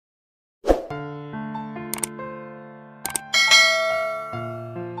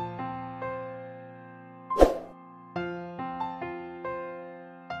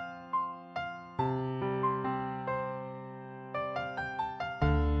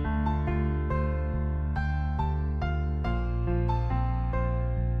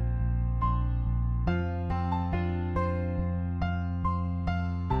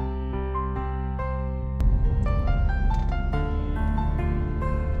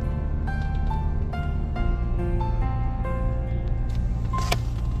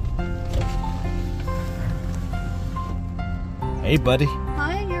Hey, buddy.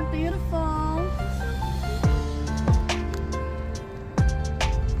 Hi, you're beautiful.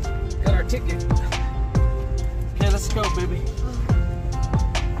 Got our ticket. Okay, let's go, baby.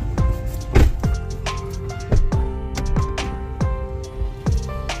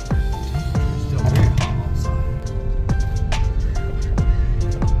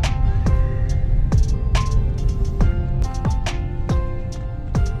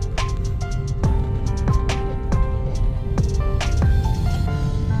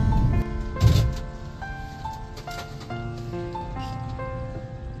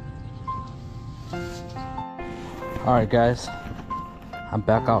 Alright guys, I'm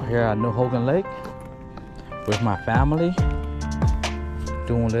back out here at New Hogan Lake with my family,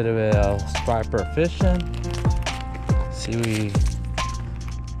 doing a little bit of striper fishing. See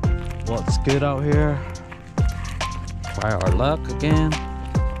what's good out here. Try our luck again.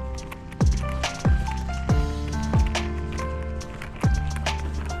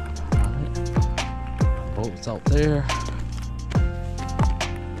 Alright. Boat's out there.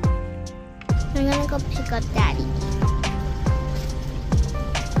 I'm gonna go pick up Daddy.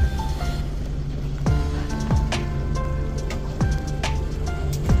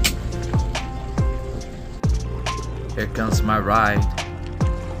 Here comes my ride.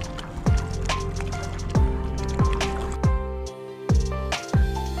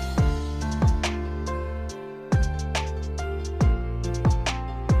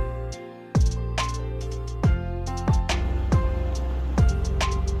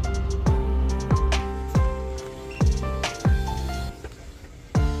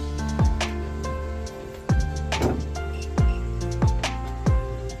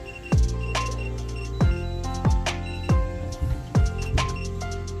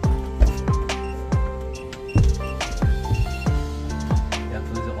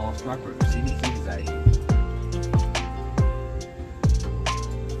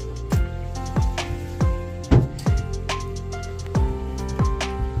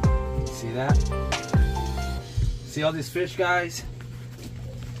 See that? See all these fish, guys?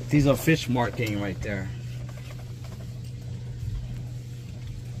 These are fish marking right there.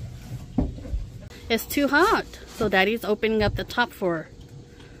 It's too hot, so Daddy's opening up the top for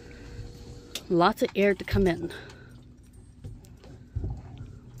lots of air to come in.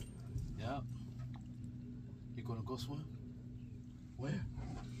 Yeah. You gonna go swim? Where?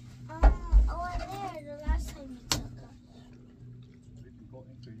 Over there, the last time you took us. We can go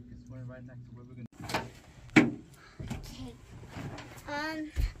into, you can swim right next to where we're gonna. Okay.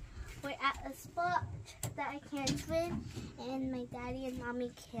 We're at a spot that I can swim, and my daddy and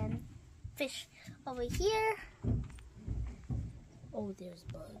mommy can fish over here. Oh, there's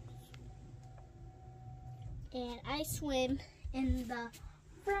bugs. And I swim in the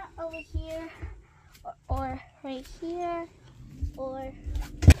front over here, or right here, or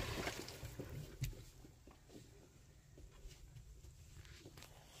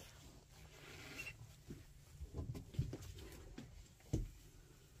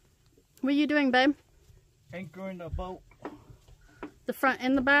What are you doing, babe? Anchoring the boat. The front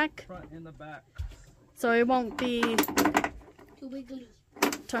and the back? Front and the back. So it won't be too wiggly.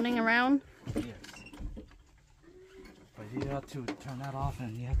 turning around? Yes. But you have to turn that off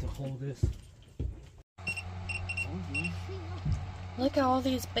and you have to hold this. Look at all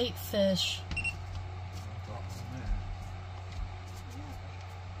these bait fish.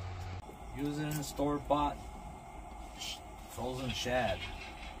 Using store-bought frozen shad.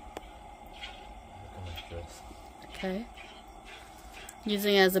 Look at this. Okay.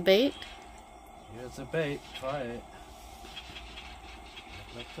 Using it as a bait? Yeah, it's a bait. Try it.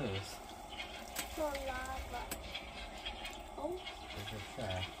 Look like this. For lava. Oh. There's a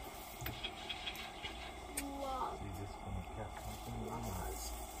shad. Wow. See this from the cat company?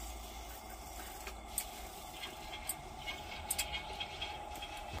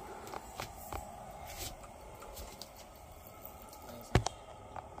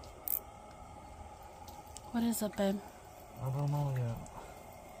 What is it, babe? I don't know yet.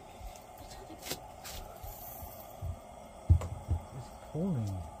 It's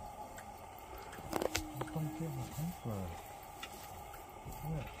pulling. I can't get my anchor.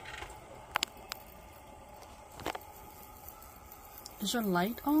 Is your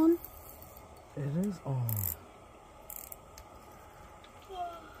light on? It is on.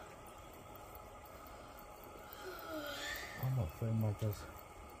 I'm afraid like this.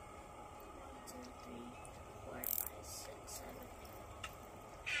 1, 2, 3, 4, 5, 6, 7.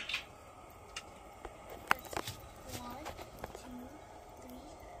 That's 1, 2, 3,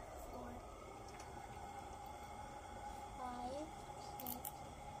 4, 5, 6,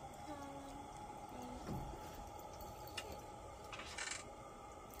 7, 8.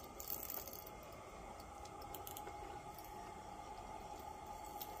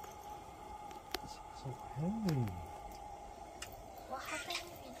 so heavy. What happens if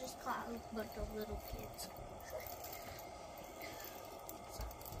you just caught a bunch of little kids?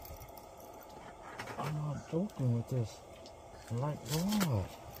 I'm not joking with this light rod.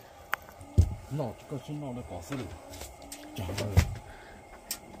 No, because you know the cost.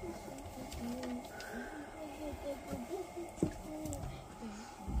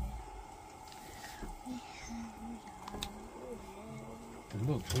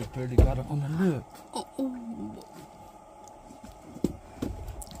 Look, we barely got it on the lip. Oh, oh.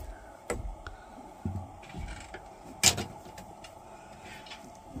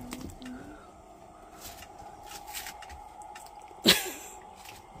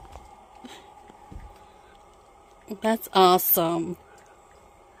 That's awesome.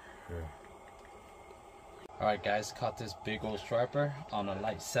 Sure. Alright guys, caught this big old striper on a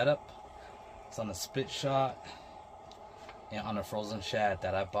light setup. It's on a spit shot and on a frozen shad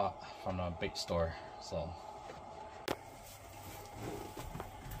that I bought from a bait store. So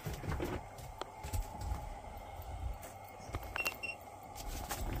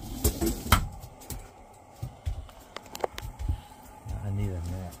I need a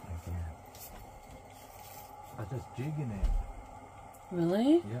net again. I just jigging it.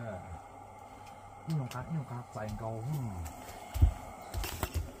 Really? Yeah. Nhiều cá dày câu.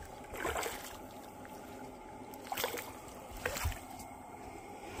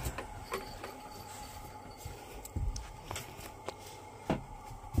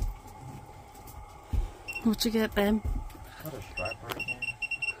 What'd you get, babe? What a striper again.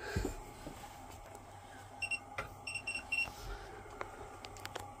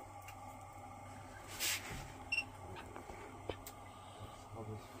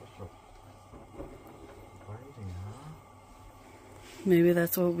 Maybe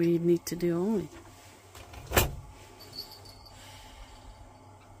that's what we need to do only.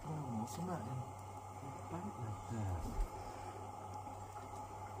 Oh, somebody bite like that.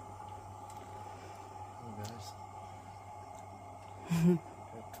 Oh, guys.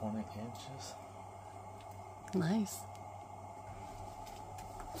 Got 20 inches. Nice.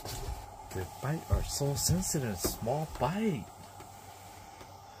 The bite are so sensitive. Small bite.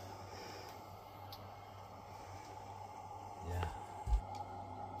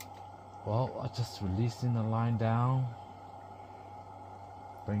 Well, I just releasing the line down,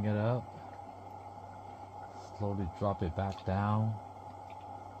 bring it up, slowly drop it back down.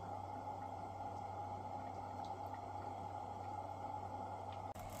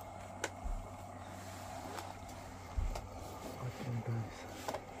 Okay guys,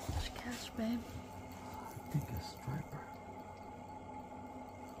 What'd you catch, babe? I think a striper.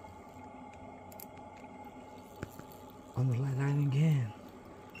 On the light line again.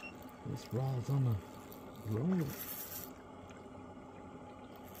 This rod's on the road.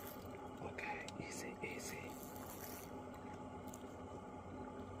 Okay, easy, easy.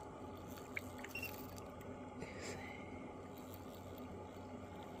 Easy.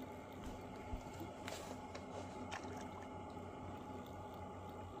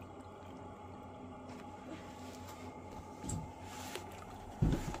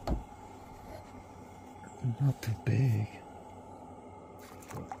 Not too big.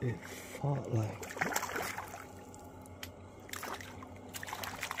 It fought like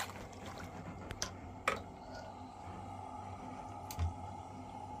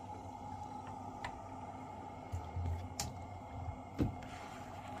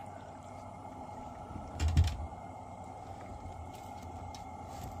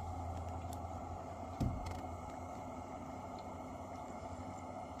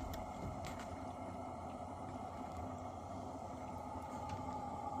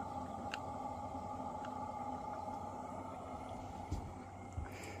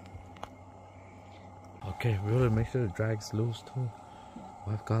okay, really make sure the drag's loose too.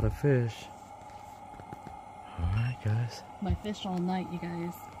 I've got a fish. Alright guys. My fish all night, you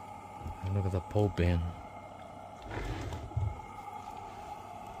guys. And look at the pole bin.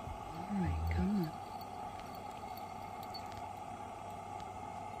 Alright, come on.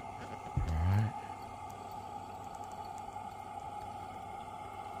 Alright.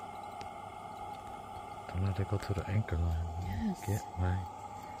 Don't let it go to the anchor line. Yes.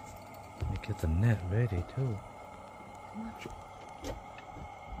 Let me get the net ready too. Come on.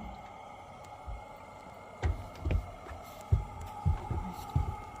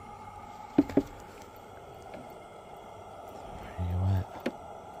 Where you at?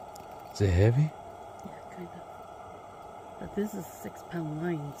 Is it heavy? Yeah, kind of. But this is a 6-pound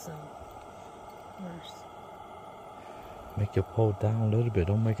line, so worse. Make your pole down a little bit.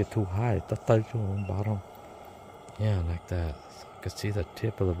 Don't make it too high. Touch on the bottom. Yeah, like that. So I can see the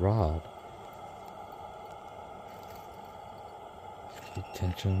tip of the rod. The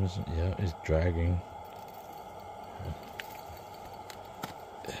tension is, yeah, it's dragging.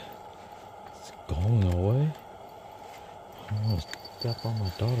 It's going away. I'm gonna step on my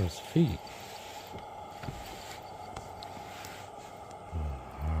daughter's feet.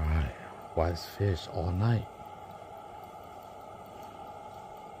 Alright, wise fish all night.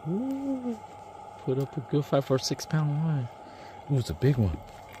 Ooh, put up a good fight for a 6-pound line. Ooh, it's a big one.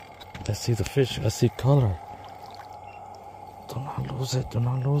 Let's see the fish. Let's see color. Do not lose it. Do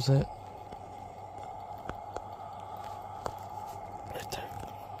not lose it. Right there.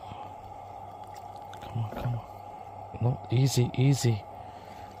 Come on, come on. No, easy, easy.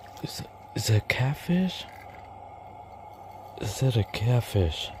 Is it a catfish? Is it a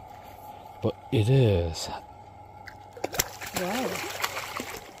catfish? But it is. Wow.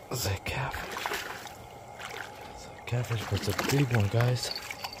 It's a catfish. It's a catfish, but it's a big one, guys.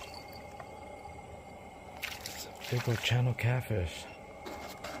 It's a big old channel catfish.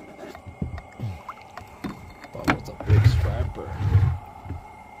 That was a big striper.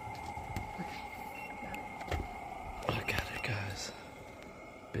 Look at it, guys.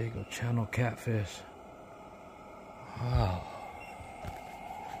 Big old channel catfish. Wow.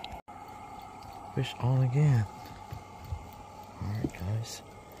 Fish on again. Alright, guys.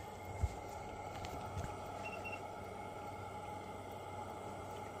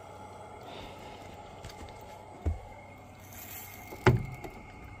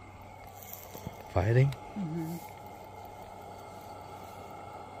 Fighting? Mm-hmm.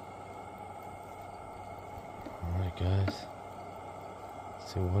 Alright, guys.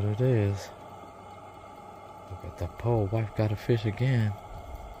 See what it is. Look at the pole. Wife got a fish again.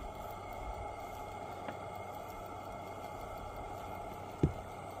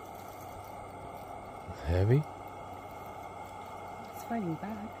 Heavy? It's fighting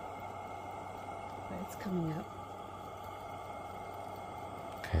back. But it's coming up.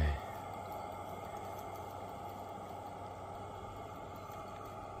 Okay.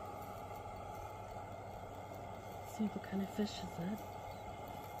 See what kind of fish is that?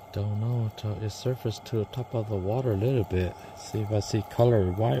 Don't know until it surfaced to the top of the water a little bit. See if I see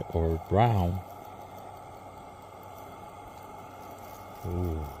color white or brown.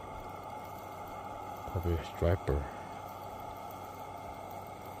 Ooh. Probably a striper.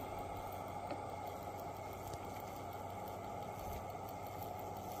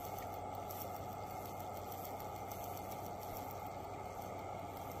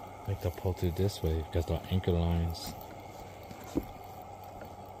 Make the pull through this way because the anchor lines.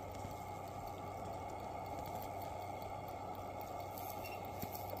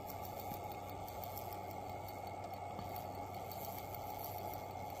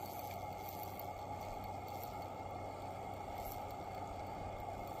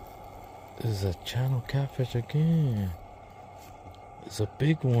 This is a channel catfish again. It's a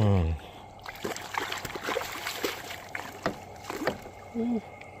big one. Ooh.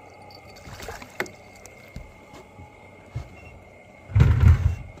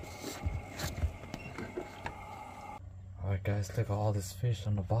 Alright guys, look at all this fish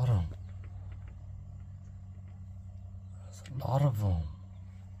on the bottom. There's a lot of them.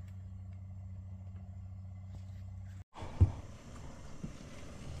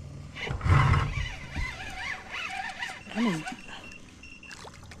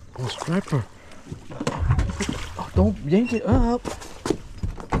 Oh, striper. Oh, don't yank it up.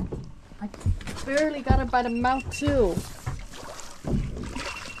 I barely got it by the mouth too.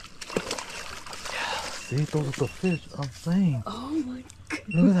 See, those are the fish I'm saying. Oh my god.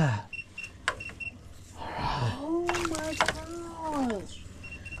 Look at that. Oh my gosh.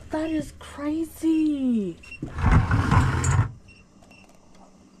 That is crazy.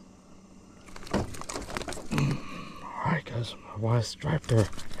 Alright guys, my wise striper.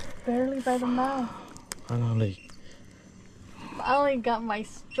 Barely by the mouth. Finally. Finally got my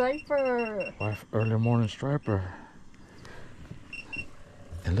striper. Wife early morning striper.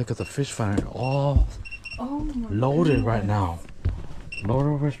 And look at the fish finder, all loaded goodness. right now.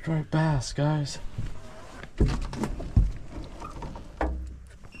 Loaded with striped bass, guys.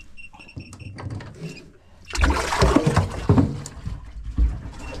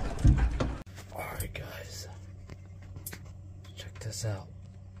 Alright guys, check this out.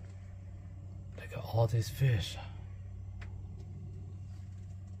 Look at all these fish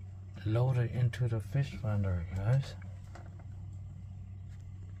loaded into the fish finder, guys.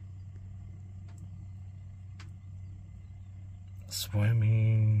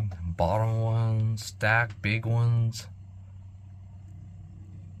 Swimming, bottom ones, stacked big ones.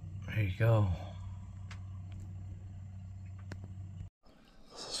 There you go.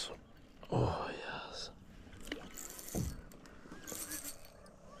 Oh yes.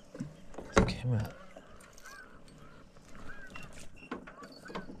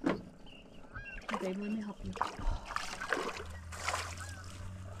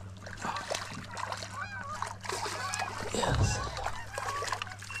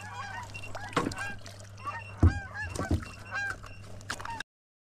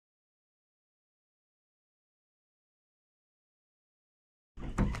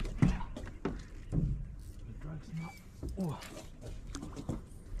 Ooh.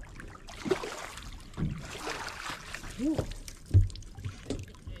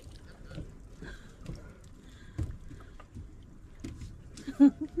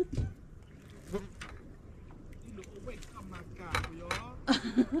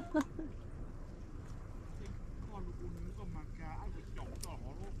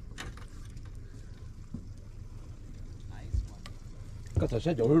 Có thể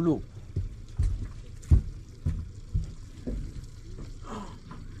sẽ chỗ luôn.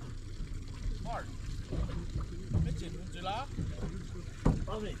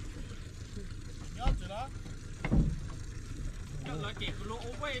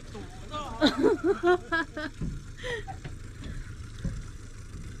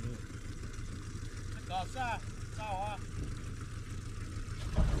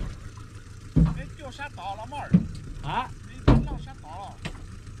 Hả?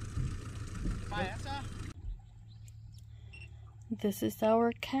 This is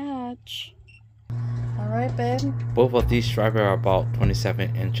our catch. All right, babe. Both of these striper are about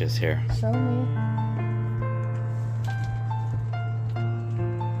 27 inches here. Show me.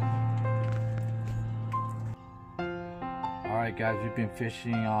 Alright guys, we've been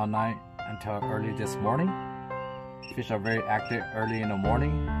fishing all night until early this morning. Fish are very active early in the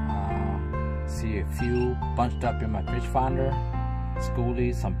morning. See a few bunched up in my fish finder.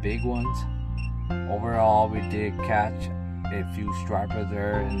 Schoolies, some big ones. Overall, we did catch a few striper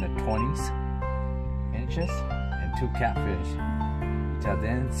there in the 20s inches and 2 catfish. Till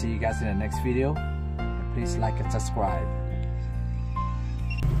then, see you guys in the next video. Please like and subscribe.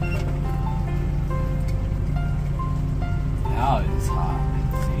 Now it's hot.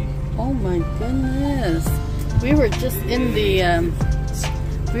 See? Oh my goodness. We were just in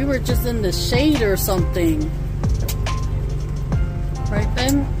the shade or something. Right,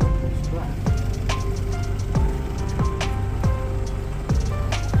 Ben?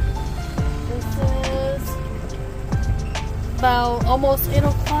 This is about almost 8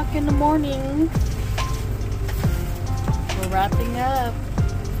 o'clock in the morning. We're wrapping up.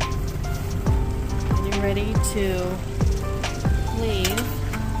 Getting ready to leave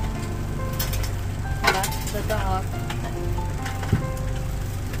back to the dock.